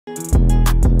Hey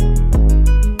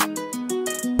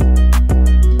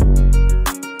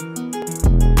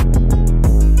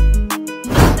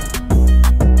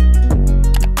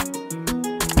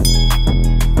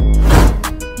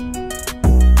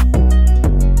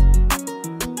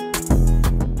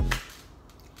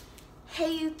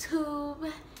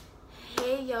YouTube,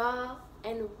 hey y'all,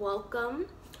 and welcome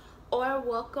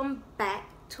back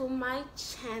to my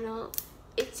channel.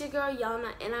 It's your girl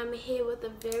Yana, and I'm here with a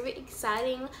very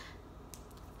exciting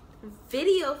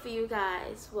video for you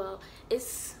guys. Well,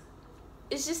 it's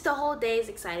just the whole day is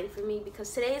exciting for me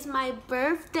because today is my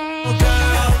birthday.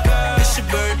 It's your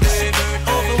birthday.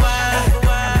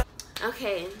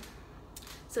 Okay,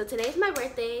 so today's my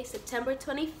birthday, September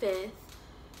 25th.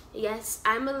 Yes,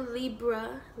 I'm a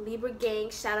Libra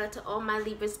gang. Shout out to all my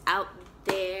Libras out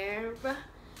there.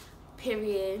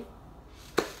 Period.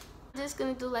 I'm just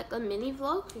gonna do like a mini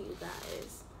vlog for you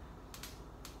guys.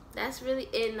 That's really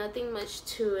it, nothing much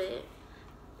to it.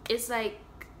 It's like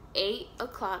 8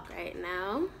 o'clock right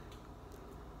now.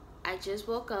 I just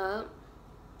woke up.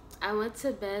 I went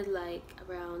to bed like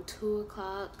around 2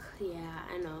 o'clock. Yeah,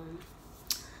 I know.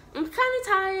 I'm kind of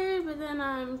tired, but then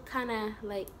I'm kind of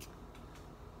like,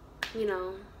 you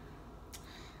know,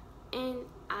 and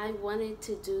I wanted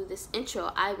to do this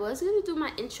intro. I was gonna do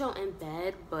my intro in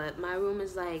bed, but my room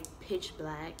is like pitch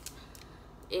black,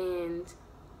 and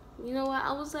you know what,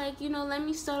 I was like, you know, let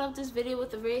me start off this video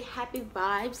with a very happy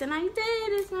vibes, and I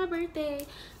did. It's my birthday.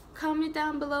 Comment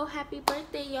down below happy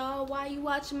birthday, y'all. Why you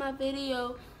watching my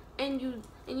video and you're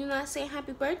not saying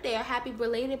happy birthday or happy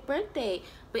belated birthday?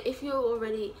 But if you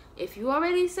already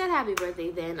said happy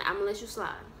birthday, then I'm gonna let you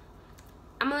slide.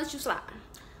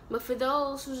 But for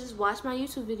those who just watched my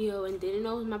YouTube video and didn't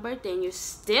know it was my birthday, and you're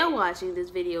still watching this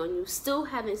video and you still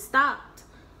haven't stopped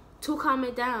to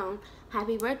comment down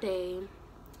happy birthday,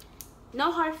 no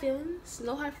hard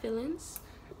feelings,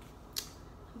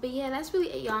 but yeah, that's really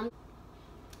it, y'all.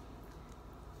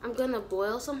 I'm gonna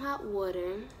boil some hot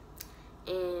water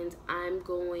and I'm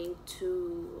going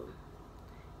to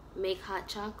make hot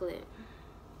chocolate.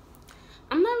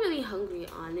 I'm not really hungry,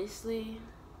 honestly.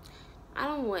 I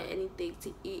don't want anything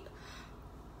to eat.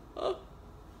 I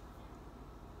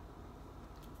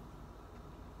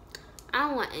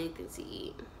don't want anything to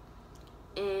eat.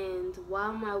 And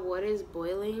while my water is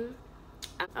boiling,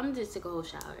 I'm just take a whole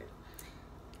shower.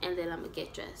 And then I'm gonna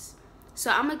get dressed. So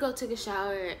I'm gonna go take a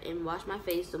shower and wash my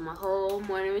face, do my whole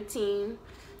morning routine.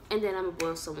 And then I'm gonna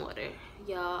boil some water.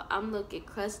 Y'all, I'm looking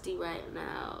crusty right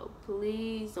now.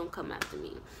 Please don't come after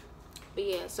me. But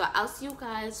yeah, so I'll see you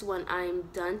guys when I'm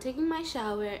done taking my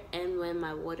shower and when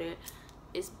my water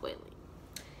is boiling.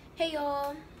 Hey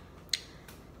y'all.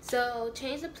 So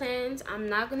change the plans. I'm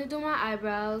not gonna do my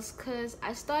eyebrows because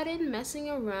I started messing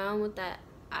around with that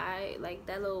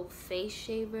that little face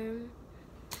shaver.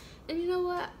 And you know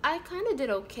what? I kind of did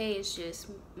okay. It's just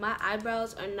my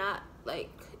eyebrows are not like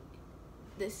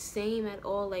the same at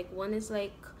all. Like one is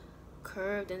like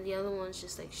curved and the other one's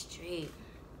just like straight.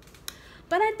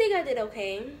 But I think I did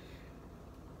okay.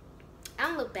 I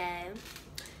don't look bad.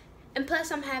 And plus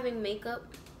I'm having makeup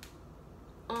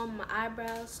on my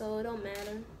eyebrows, so it don't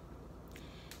matter.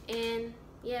 And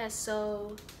yeah,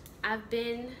 so I've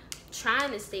been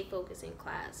trying to stay focused in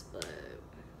class, but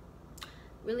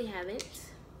really haven't.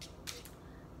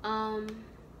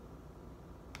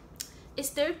 It's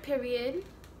third period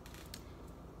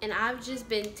and I've just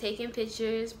been taking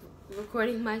pictures,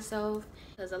 recording myself,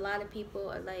 because a lot of people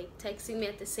are like texting me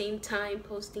at the same time,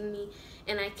 posting me,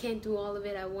 and I can't do all of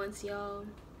it at once, y'all.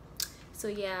 So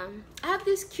yeah, I have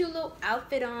this cute little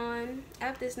outfit on. I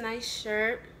have this nice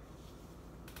shirt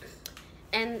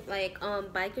and like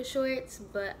biker shorts,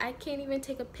 but I can't even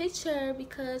take a picture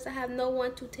because I have no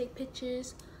one to take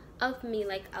pictures of me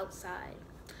like outside.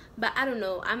 But I don't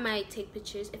know, I might take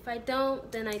pictures. If I don't,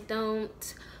 then I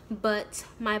don't. But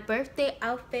my birthday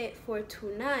outfit for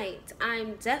tonight,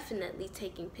 I'm definitely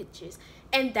taking pictures,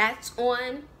 and that's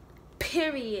on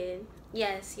period.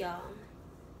 Yes, y'all.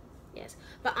 Yes,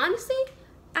 but honestly,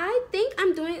 I think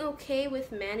I'm doing okay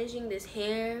with managing this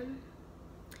hair.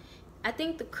 I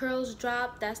think the curls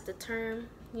drop, that's the term,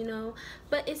 you know,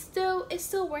 but it's still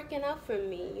working out for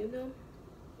me, you know.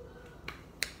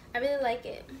 I really like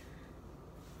it.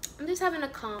 I'm just having a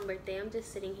calm birthday. I'm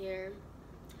just sitting here,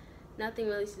 nothing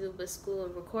really to do but school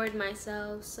and record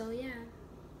myself. So yeah,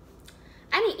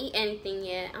 I didn't eat anything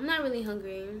yet. I'm not really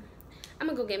hungry. I'm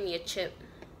gonna go get me a chip.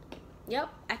 Yep,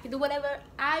 I can do whatever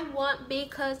I want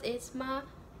because it's my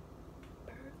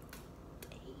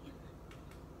birthday.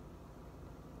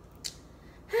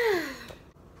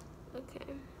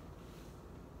 Okay.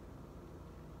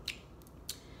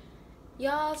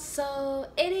 Y'all, so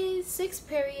it is 6th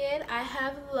period. I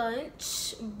have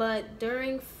lunch, but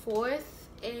during 4th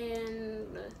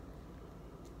and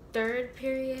 3rd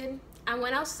period, I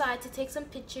went outside to take some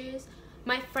pictures.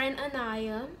 My friend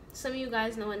Anaya, some of you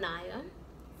guys know Anaya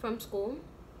from school.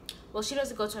 Well, she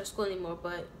doesn't go to her school anymore,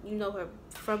 but you know her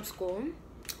from school.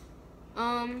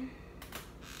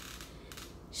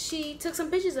 She took some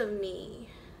pictures of me.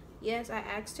 Yes, I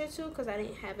asked her to because I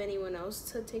didn't have anyone else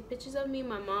to take pictures of me.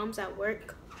 My mom's at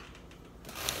work.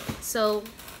 So,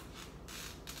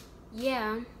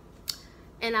 yeah.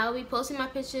 And I'll be posting my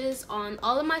pictures on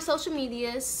all of my social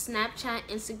medias, Snapchat,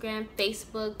 Instagram,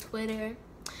 Facebook, Twitter.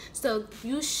 So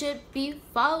you should be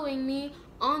following me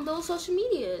on those social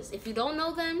medias. If you don't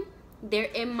know them, they're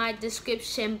in my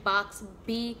description box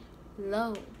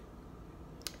below.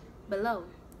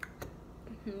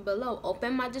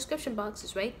 Open my description box.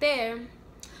 It's right there.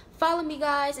 Follow me,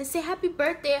 guys, and say happy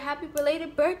birthday or happy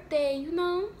belated birthday, you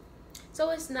know.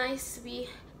 So it's nice to be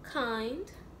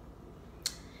kind.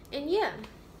 And yeah,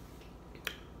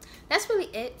 that's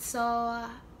really it. So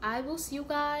I will see you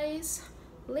guys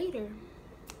later.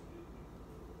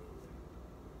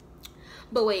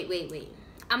 But wait.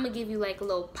 I'm gonna give you like a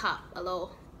little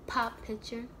pop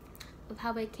picture of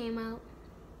how it came out.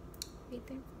 Right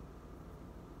there.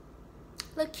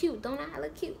 Look cute, don't I?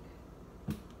 Look cute.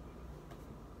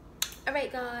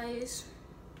 Alright, guys.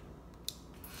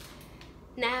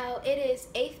 Now it is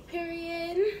 8th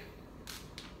period,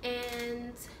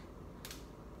 and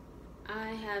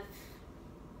I have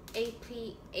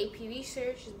AP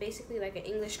research. Is basically like an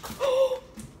English.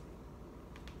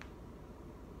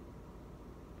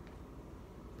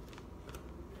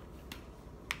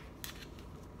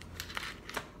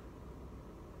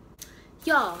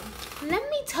 Y'all, let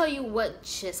me tell you what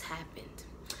just happened.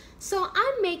 So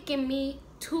I'm making me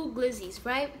 2 glizzies,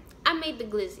 right? I made the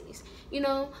glizzies, you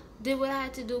know, did what I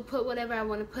had to do, put whatever I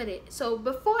want to put it. So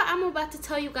before I'm about to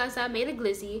tell you guys I made a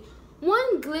glizzy,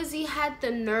 one glizzy had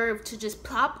the nerve to just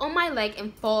plop on my leg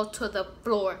and fall to the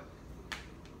floor.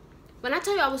 When I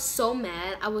tell you I was so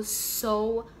mad, I was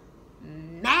so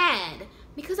mad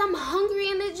because I'm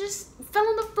hungry and it just fell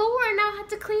on the floor and now I had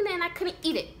to clean it and I couldn't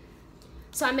eat it.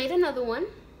 So I made another one.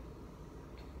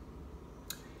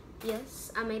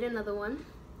 Yes, I made another one.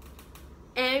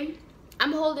 And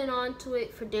I'm holding on to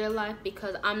it for dear life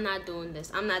because I'm not doing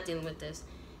this. I'm not dealing with this.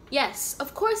 Yes,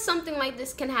 of course something like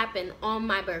this can happen on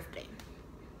my birthday.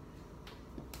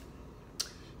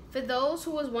 For those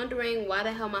who was wondering why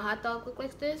the hell my hot dog look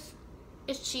like this,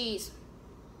 it's cheese.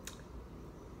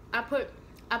 I put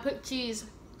cheese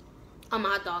on my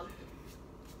hot dog.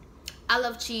 I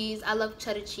love cheese. I love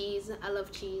cheddar cheese. I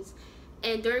love cheese.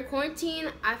 And during quarantine,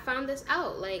 I found this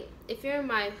out. Like, if you're in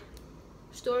my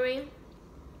story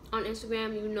on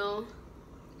Instagram, you know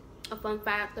a fun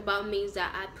fact about me is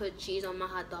that I put cheese on my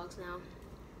hot dogs now.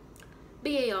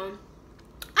 But yeah, y'all,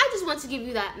 I just want to give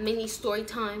you that mini story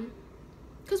time.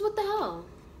 Because what the hell?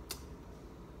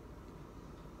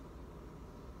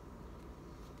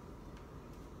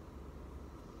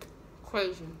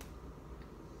 Crazy.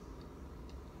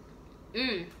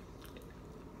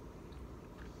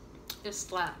 It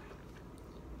slap.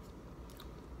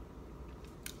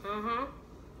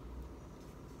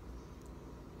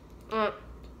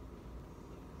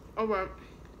 Alright.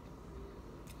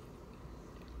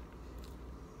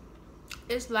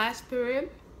 It's last period.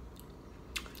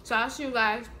 So I'll see you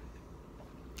guys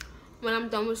when I'm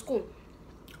done with school.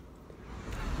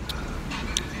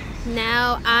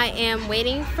 Now I am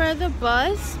waiting for the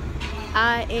bus.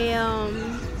 I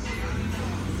am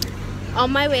on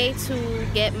my way to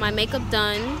get my makeup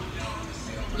done.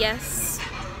 Yes.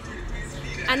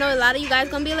 I know a lot of you guys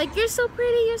gonna be like, you're so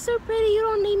pretty, you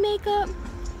don't need makeup.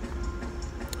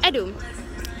 I do.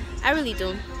 I really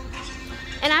do.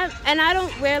 And I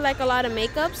don't wear like a lot of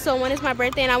makeup, so when it's my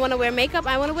birthday and I want to wear makeup,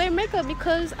 I want to wear makeup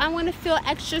because I want to feel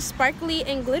extra sparkly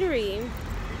and glittery.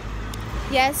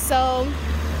 Yes, so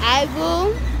I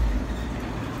will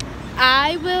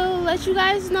let you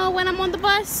guys know when I'm on the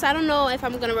bus. I don't know if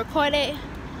I'm gonna record it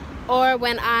or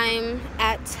when I'm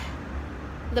at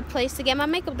the place to get my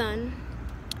makeup done.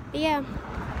 But yeah.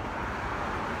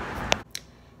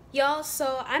 Y'all,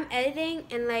 so I'm editing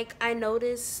and like I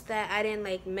noticed that I didn't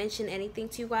like mention anything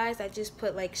to you guys. I just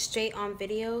put like straight on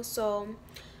video. So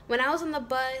when I was on the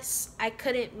bus, I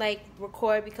couldn't like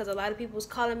record because a lot of people was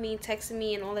calling me, texting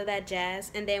me and all of that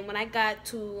jazz. And then when I got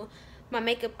to my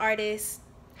makeup artist's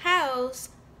house,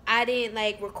 I didn't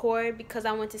like record because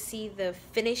I wanted to see the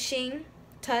finishing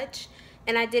touch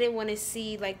and I didn't want to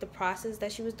see like the process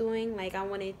that she was doing. Like I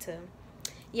wanted to,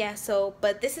 yeah, so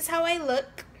but this is how I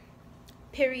look.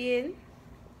 Period.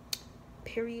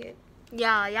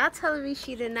 Y'all telling me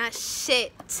she did not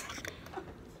shit.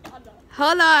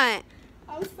 Hold on.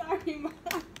 I'm sorry, Mom.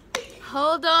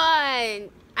 Hold on.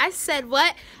 I said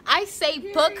what? I say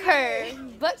book her.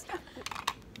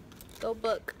 Go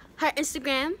book. Her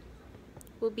Instagram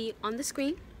will be on the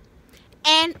screen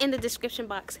and in the description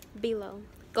box below.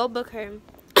 Go book her.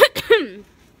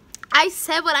 I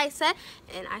said what I said,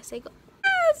 and I say go.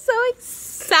 I'm so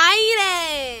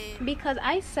excited because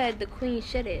I said the queen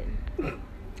shouldn't.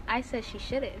 I said she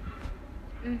shouldn't.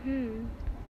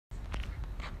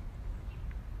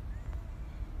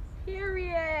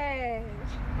 Period.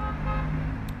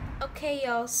 Okay,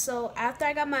 y'all, so after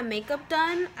I got my makeup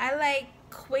done, I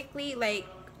quickly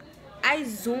I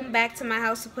zoomed back to my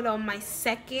house to put on my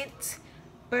second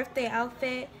birthday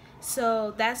outfit.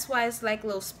 So that's why it's like a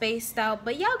little spaced out,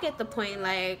 but y'all get the point.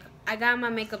 Like, I got my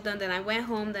makeup done, then I went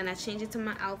home, then I changed it to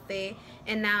my outfit,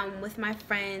 and now I'm with my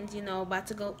friends, you know, about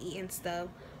to go eat and stuff.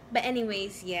 But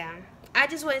anyways, yeah, I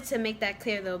just wanted to make that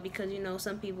clear though, because you know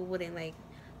some people wouldn't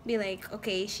be like,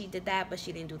 okay, she did that but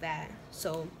she didn't do that.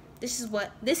 So this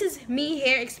is me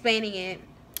here explaining it.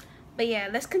 But yeah,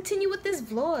 let's continue with this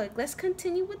vlog.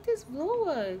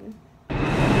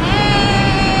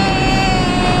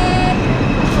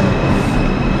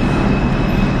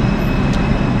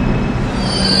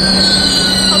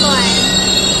 Hold on.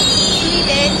 See,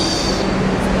 bitch.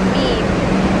 Me.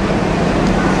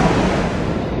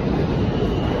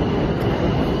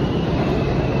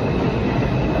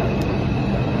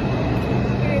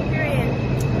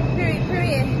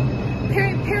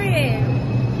 Period.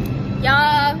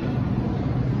 Y'all,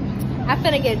 I'm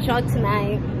finna get drunk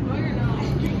tonight.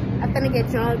 I'm finna get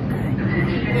drunk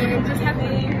and just have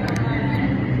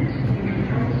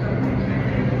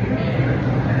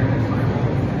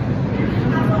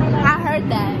I heard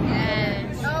that.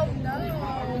 Yes. Oh no.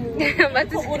 I'm about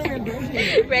to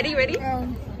ready?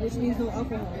 Which means no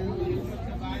alcohol.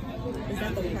 Is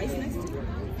that the price next to it?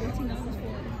 $14.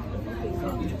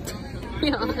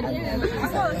 Yeah. I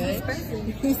thought it was expensive.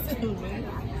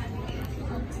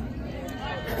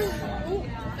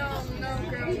 No,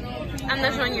 girl, no. I'm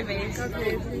not showing your face.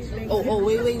 Okay, please. Oh,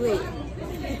 wait.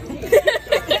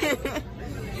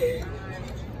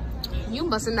 You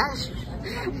mustn't that shit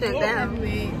down.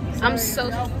 I'm so.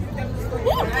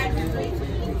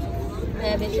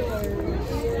 Yeah, bitch.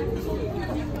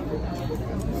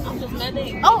 I'm just mad at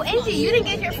you. Oh, Angie, you didn't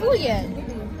get your food yet.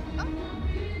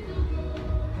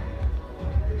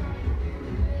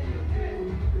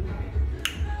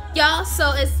 Y'all,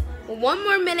 so it's 1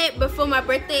 more minute before my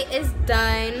birthday is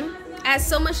done. I had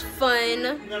so much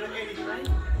fun.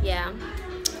 Yeah.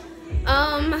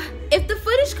 If the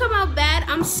footage come out bad,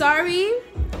 I'm sorry.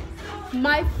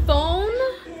 My phone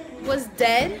was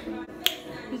dead.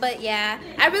 But yeah,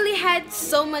 I really had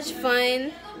so much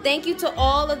fun. Thank you to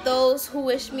all of those who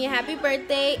wished me a happy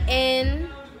birthday, and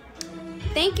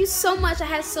thank you so much. I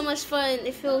had so much fun.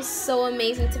 It feels so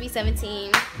amazing to be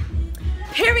 17.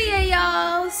 Period,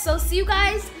 y'all. So see you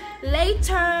guys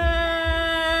later.